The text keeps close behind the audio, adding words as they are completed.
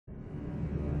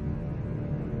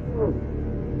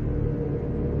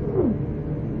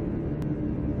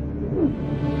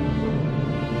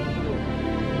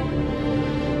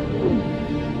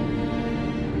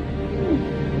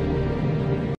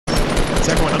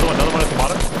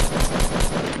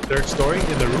third story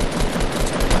in the roof.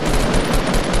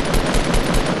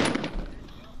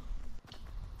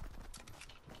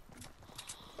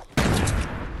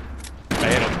 I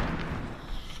hit him.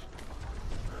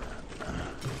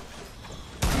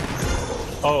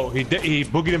 Oh, he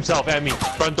boogied himself at me.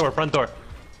 Front door, front door.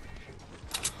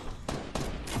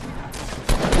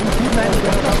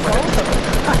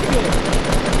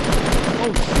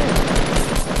 Oh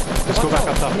shit! Let's go back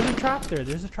up top. There's a trap there.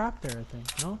 There's a trap there, I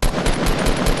think. No?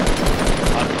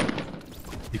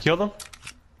 You killed him?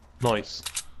 Nice.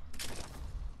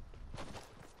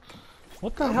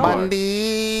 What the hell?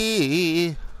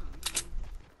 Monday.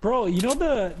 Bro, you know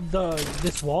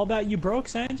this wall that you broke,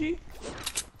 Sanji?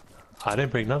 I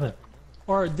didn't break nothing.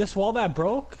 Or this wall that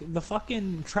broke? The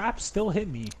fucking trap still hit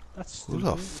me. That's stupid.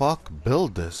 Who the fuck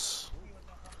built this?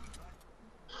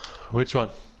 Which one?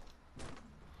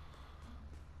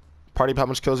 Party, how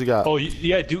much kills you got? Oh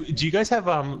yeah. Do you guys have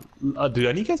do any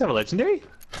of you guys have a legendary?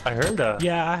 I heard.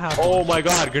 Yeah, I have. Oh my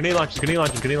god! Grenade launchers! Grenade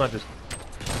launchers! Grenade launchers!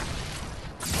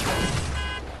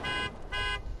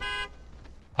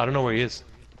 I don't know where he is.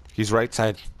 He's right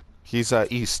side. He's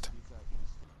east.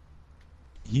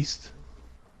 East.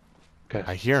 Okay.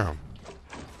 I hear him.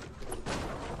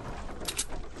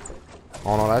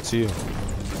 Oh no, that's you.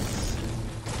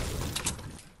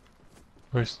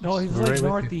 Where's? No, he's right like with you.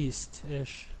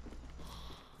 northeast-ish.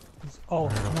 Oh,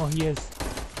 no, he is.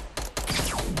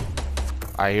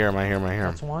 I hear him. I hear him. I hear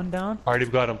him. That's one down. Party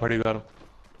got him. Party got him.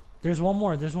 There's one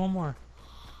more. There's one more.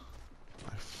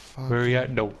 Where are you at?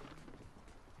 No.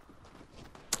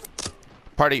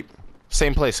 Party.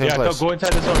 Same place. Same place. Go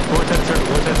inside this one. Go inside the circle.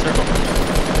 Go inside the circle.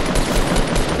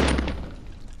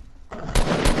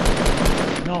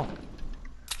 No.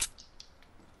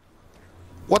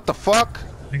 What the fuck?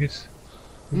 I think it's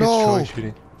No. Troy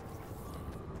shooting.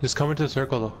 Just come into the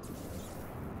circle though.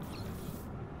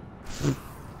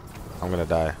 I'm gonna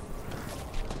die.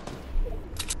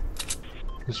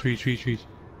 Just reach.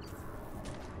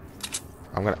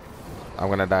 I'm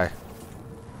gonna die.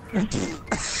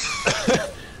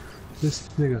 This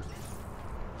nigga.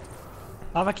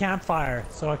 I have a campfire,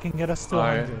 so I can get us to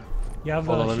Alright. 100. You have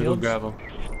Hold on, let me go shields? grab him.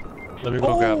 Let me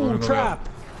go grab him. Oh, trap!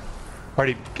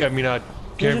 Party. I mean, There's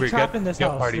Karanbir, a trap in this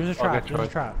house. Party. There's a trap. There's a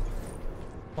trap.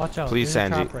 Watch out. Please,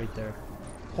 There's a Sanji. trap right there.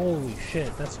 Holy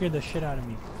shit, that scared the shit out of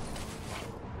me.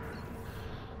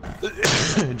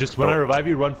 Just when I revive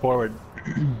you, run forward.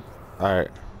 All right.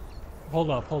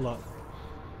 Hold up, hold up.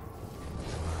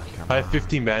 I have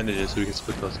 15 bandages, so we can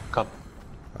split those. Come.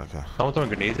 Okay. Someone throwing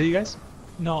grenades at you guys?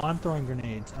 No, I'm throwing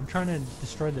grenades. I'm trying to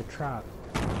destroy the trap.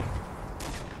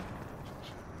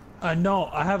 No,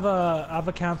 I have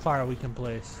a campfire we can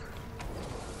place.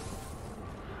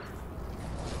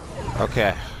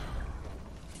 Okay.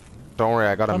 Don't worry,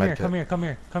 I got a Come here, med kit.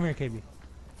 come here, KB.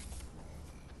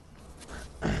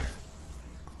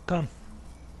 Come.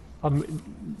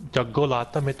 Jaggo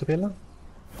lata mein to pehla.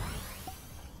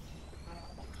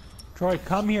 Troy,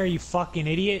 come here, you fucking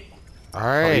idiot. All Oh,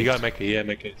 right. you gotta make it. Yeah,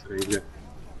 make it. So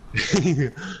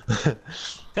you're good.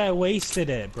 Guy wasted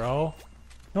it, bro.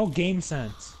 No game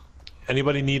sense.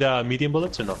 Anybody need medium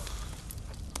bullets or no?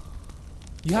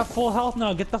 You have full health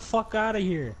now. Get the fuck out of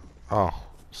here. Oh.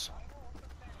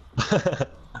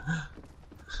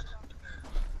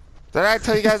 Did I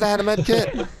tell you guys I had a med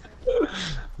kit?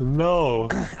 No.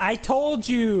 I told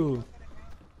you.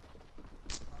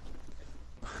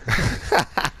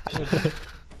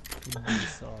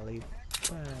 Sorry.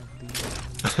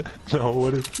 No,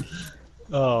 what is...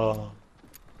 Oh.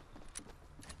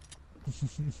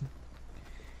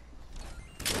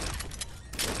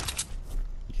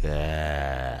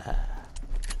 Yeah.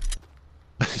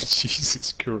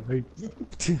 Jesus Christ.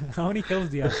 How many kills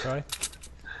do you have, Troy?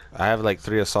 I have like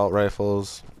 3 assault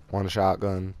rifles, 1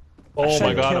 shotgun. Oh my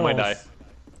said god, I might die.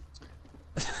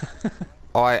 kills.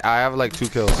 Oh, I have like 2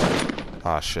 kills.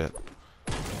 Oh shit.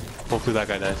 Hopefully that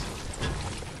guy dies.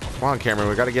 Come on, Cameron,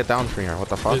 we gotta get down from here. What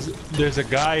the fuck? There's a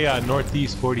guy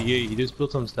northeast 48. He just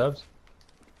built some steps.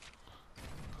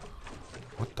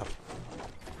 What the?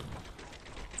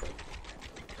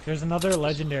 There's another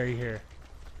legendary here.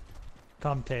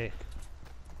 Come take.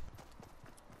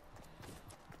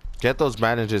 Get those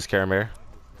bandages, Karanbir.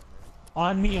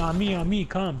 On me.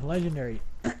 Come, legendary.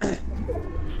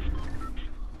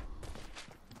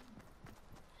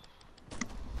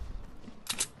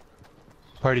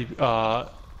 Party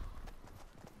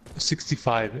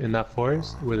 65 in that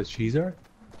forest where the trees are.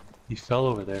 He fell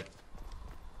over there.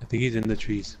 I think he's in the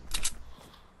trees.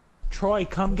 Troy,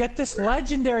 come get this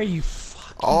legendary, you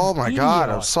fucking Oh my god,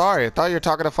 I'm idiot. sorry. I thought you were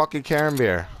talking to fucking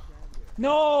Karanbir.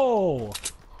 No!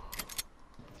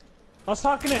 I was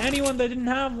talking to anyone that didn't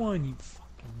have one, you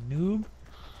fucking noob.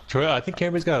 Troy, I think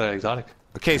Karanbir's got an exotic.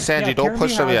 Okay, Sanji, Yeah, don't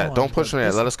push them Karanbir yet. has Don't one, push but them yet.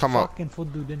 this Let us come up. fucking fool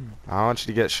dude didn't. I want you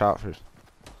to get shot first.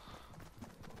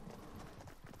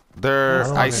 There,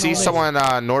 don't I know. see someone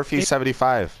northeast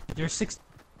 75. They're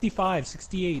 65,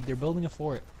 68. They're building a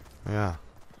fort. Yeah.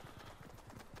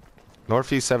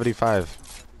 Northeast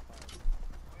 75.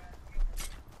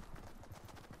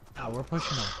 Ah, we're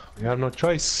pushing them. We have no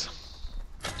choice.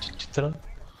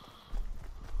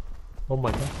 Oh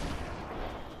my god.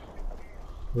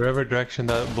 Wherever direction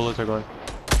that bullets are going.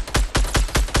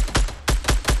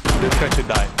 This guy should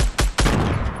die.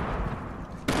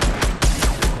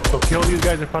 So kill these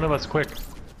guys in front of us quick.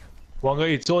 One guy,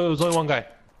 it was only one guy.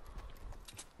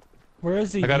 Where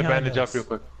is he? I gotta Behind bandage us. up real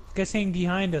quick. This guy's saying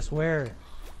behind us. Where?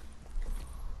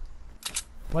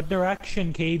 What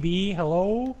direction, KB?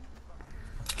 Hello?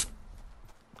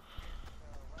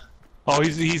 Oh,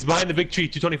 he's behind the big tree,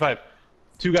 225.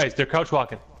 Two guys, they're crouch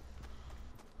walking.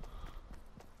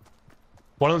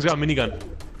 One of them's got a minigun.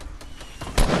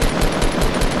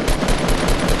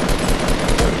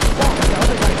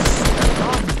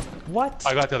 What?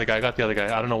 I got the other guy,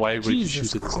 I don't know why everybody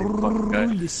Jesus shoots at the same fucking guy.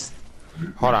 Christ.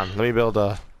 Hold on, let me build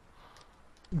a.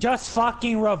 Just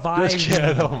fucking revive Just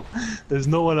get him. him. There's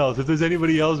no one else. If there's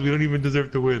anybody else, we don't even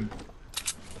deserve to win.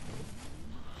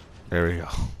 There we go.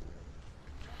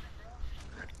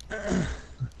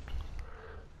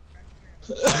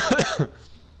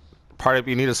 Party,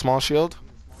 you need a small shield?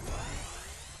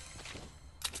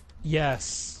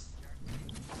 Yes.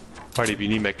 Party, if you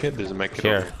need medkit, there's a medkit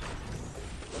Here. over here.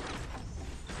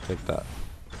 Take that.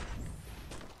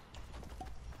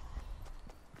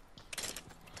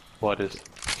 What is?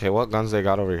 Okay, what guns they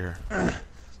got over here?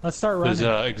 Let's start running.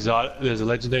 There's a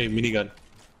legendary minigun.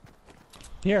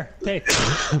 Here, take.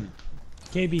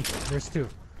 KB, there's two.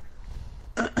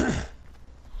 The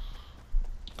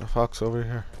fuck's over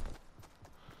here?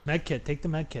 Medkit, take the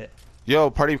medkit. Yo,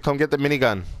 party, come get the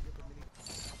minigun.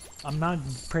 I'm not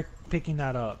picking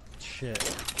that up. Shit.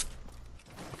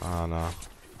 Oh no.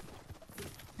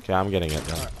 Okay, I'm getting it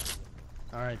then.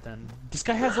 Alright then. This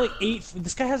guy has like 8.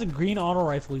 This guy has a green auto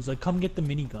rifle. He's like, come get the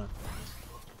minigun.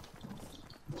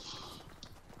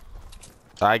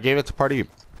 I gave it to party.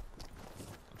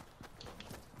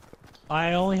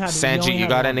 I only had. Sanji, you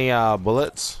got any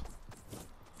bullets?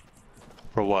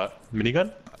 For what?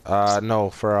 Minigun? No,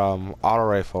 for auto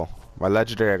rifle. My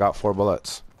legendary, I got 4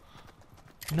 bullets.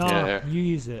 No, Yeah. you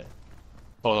use it.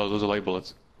 Oh, those are light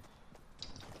bullets.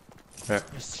 There.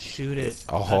 Just shoot it. at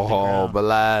the Oh, ground.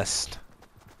 blessed.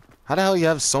 How the hell you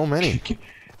have so many?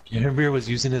 Karanbir was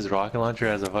using his rocket launcher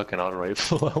as a fucking auto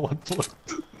rifle at one point.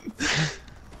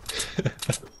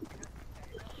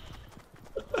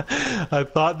 I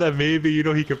thought that maybe, you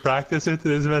know, he could practice it.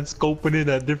 This man scoping in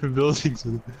at different buildings.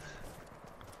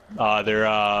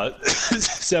 They're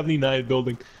 79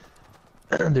 building.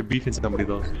 They're beefing somebody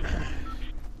though.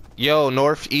 Yo,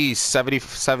 northeast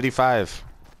 75.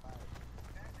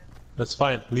 That's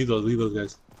fine. Leave those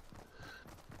guys.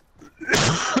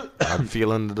 I'm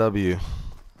feeling the W.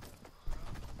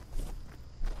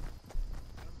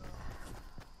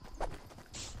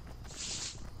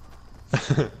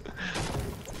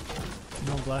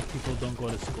 No, black people don't go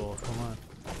to school. Come on.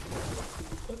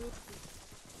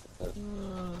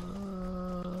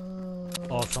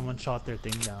 Oh, someone shot their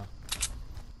thing down.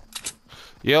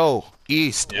 Yo,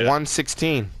 east Yeah.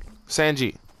 116.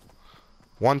 Sanji.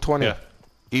 120. Yeah.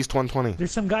 East 120.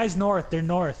 There's some guys north. They're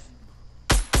north.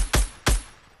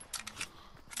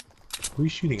 Who are you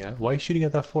shooting at? Why are you shooting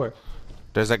at that fort?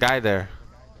 There's a guy there.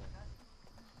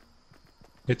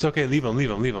 It's okay. Leave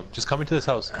him. Just come into this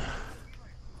house.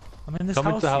 I'm in this Come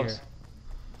house into the here. house.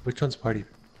 Which one's party?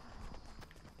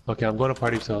 Okay, I'm going to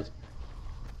party's house.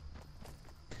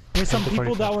 There's some Come to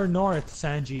people party that were north,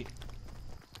 Sanji.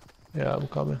 Yeah, I'm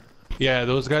coming. Yeah,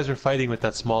 those guys were fighting with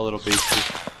that small little base.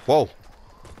 Whoa.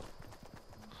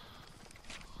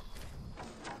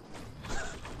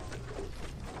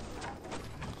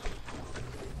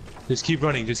 Just keep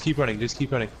running.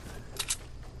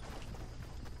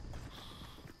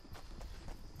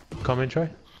 Come in, Troy.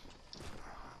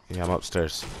 Yeah, I'm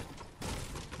upstairs.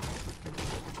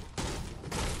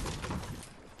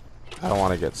 I don't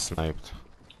want to get sniped.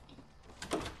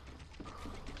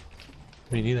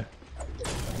 Me neither.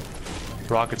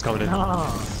 Rockets coming in. Ah,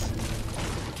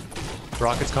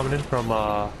 Rockets coming in from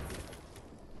I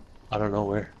don't know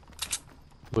where.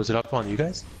 Was it up on you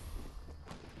guys?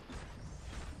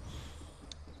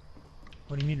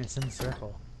 what do you mean it's in the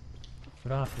circle? We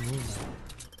don't have to move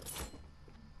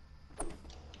now.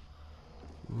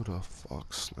 Who the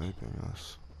fuck's sniping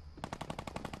us?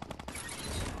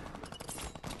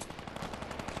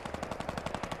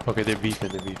 Okay, they're beefing,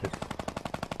 they're beefing.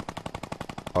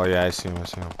 Oh yeah, I see him, I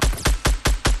see him.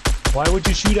 Why would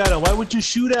you shoot at him? Why would you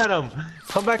shoot at him?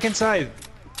 Come back inside.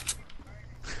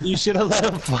 You should have let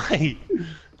him fight.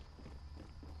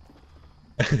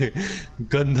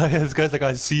 Ganda, this guy's like,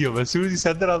 I see him. As soon as he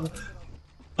said that,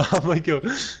 I'm like, yo,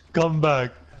 come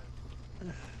back.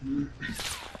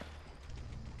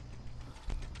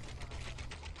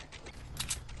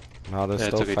 No, they're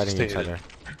still okay, fighting each other.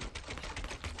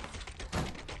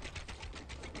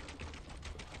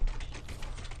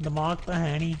 The mock, the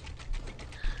honey.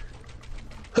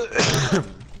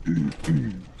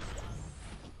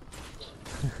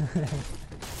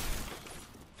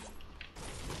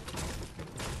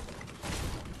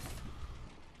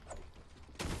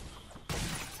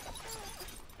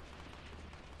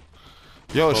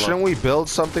 Yo, shouldn't we build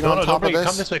something No, on no, top of this?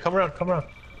 Come this way, come around, come around.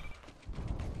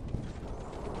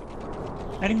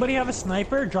 Anybody have a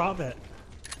sniper? Drop it.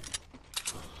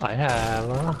 I have.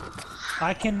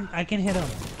 I can hit him.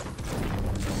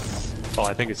 Oh,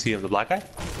 I think I see him. The black guy?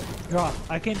 Drop.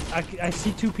 I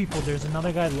see two people. There's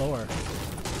another guy lower.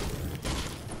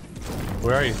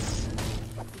 Where are you?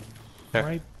 There.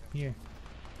 Right here.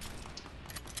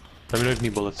 Let me know if you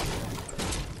need bullets.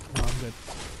 No, I'm good.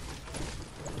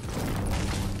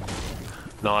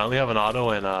 No, I only have an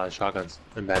auto and shotguns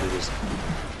and bandages.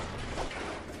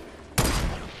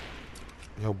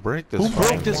 Yo, break this. Who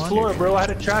broke this floor, bro? I had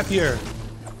a trap here.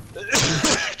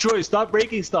 Troy, stop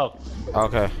breaking stuff.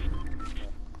 Okay.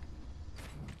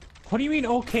 What do you mean,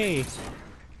 okay?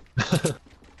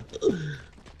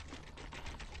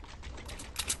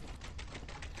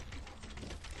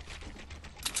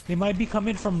 They might be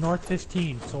coming from North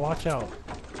 15, so watch out.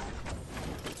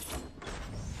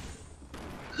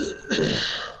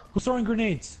 Who's throwing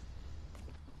grenades?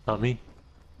 Not me.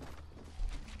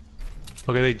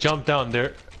 Okay, they jumped down.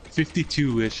 They're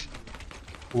 52-ish.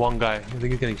 One guy. I think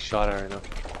he's getting shot at right now.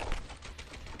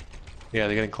 Yeah,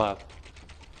 they're getting clapped.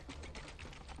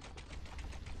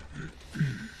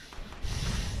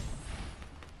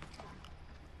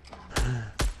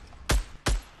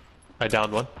 I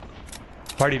downed one.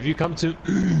 Party, if you come to...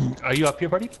 Are you up here,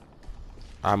 Party?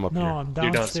 I'm up here. No, I'm downstairs.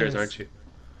 You're downstairs, aren't you?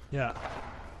 Yeah.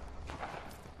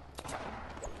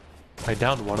 I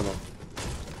downed one of them.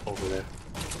 Over there.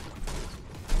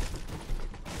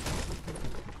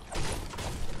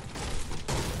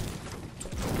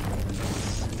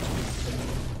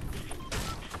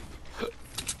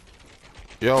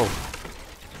 Yo.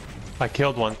 I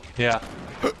killed one. Yeah.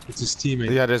 It's his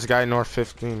teammate. Yeah, this guy North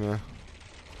 15, yeah.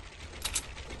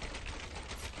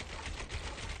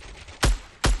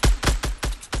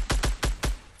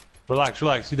 Relax,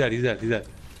 relax. He's dead, he's dead, he's dead.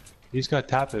 You just gotta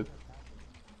tap it.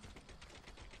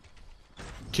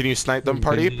 Can you snipe them,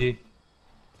 Party?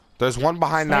 There's one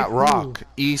behind Snipe that rock,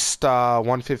 east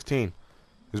 115.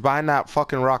 He's behind that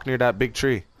fucking rock near that big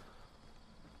tree.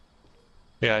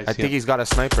 Yeah, I think he's got a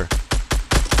sniper.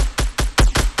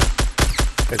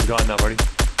 It's gone now, Party.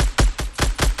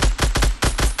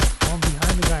 I'm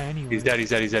behind the guy anyway. He's dead, he's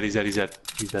dead, he's dead, he's dead, he's dead.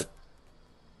 He's dead.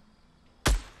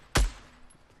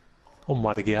 Oh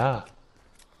my god.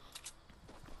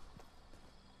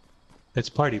 It's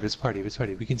Party, it's Party, it's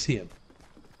Party. We can see him.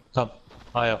 Come.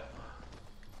 Ayo.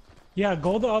 Yeah,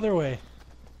 go the other way.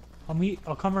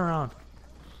 I'll come around.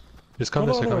 Just come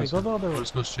Go this the way, other come way, this go way. the other way.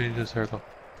 Let's go straight into the circle.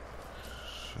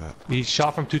 Shit. He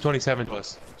shot from 227 to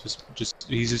us.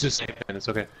 He's just sniping, it's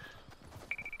okay.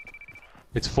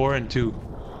 It's 4 and 2.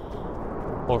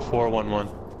 Or 4-1-1.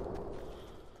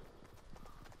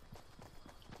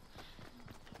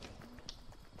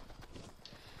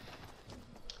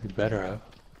 You better have.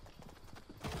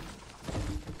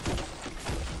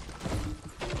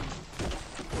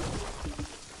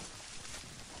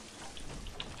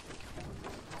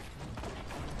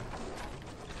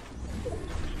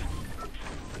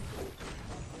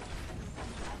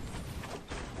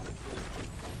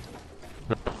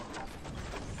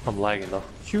 I'm lagging though.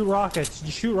 Shoot rockets.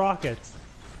 Just shoot rockets.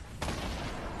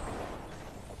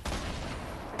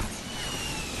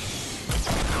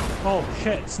 Oh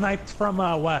shit! Sniped from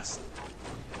west.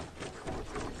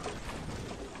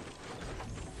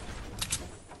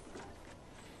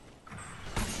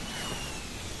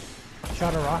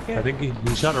 Shot a rocket. I think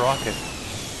he shot a rocket.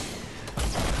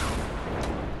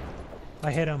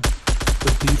 I hit him.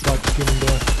 The default human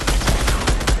door.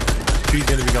 Tree's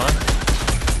gonna be gone.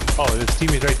 Oh, this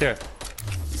teammate's right there.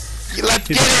 Let's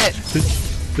get it!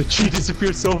 The tree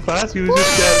disappeared so fast, he was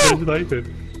just dead.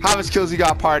 Sniping. How much kills you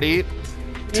got, Party?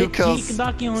 2 kills,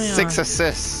 Kbdhillon. 6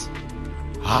 assists.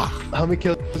 How many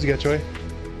kills did you get, Troy?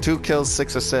 2 kills,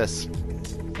 6 assists.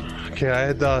 Okay, I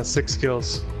had 6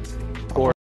 kills.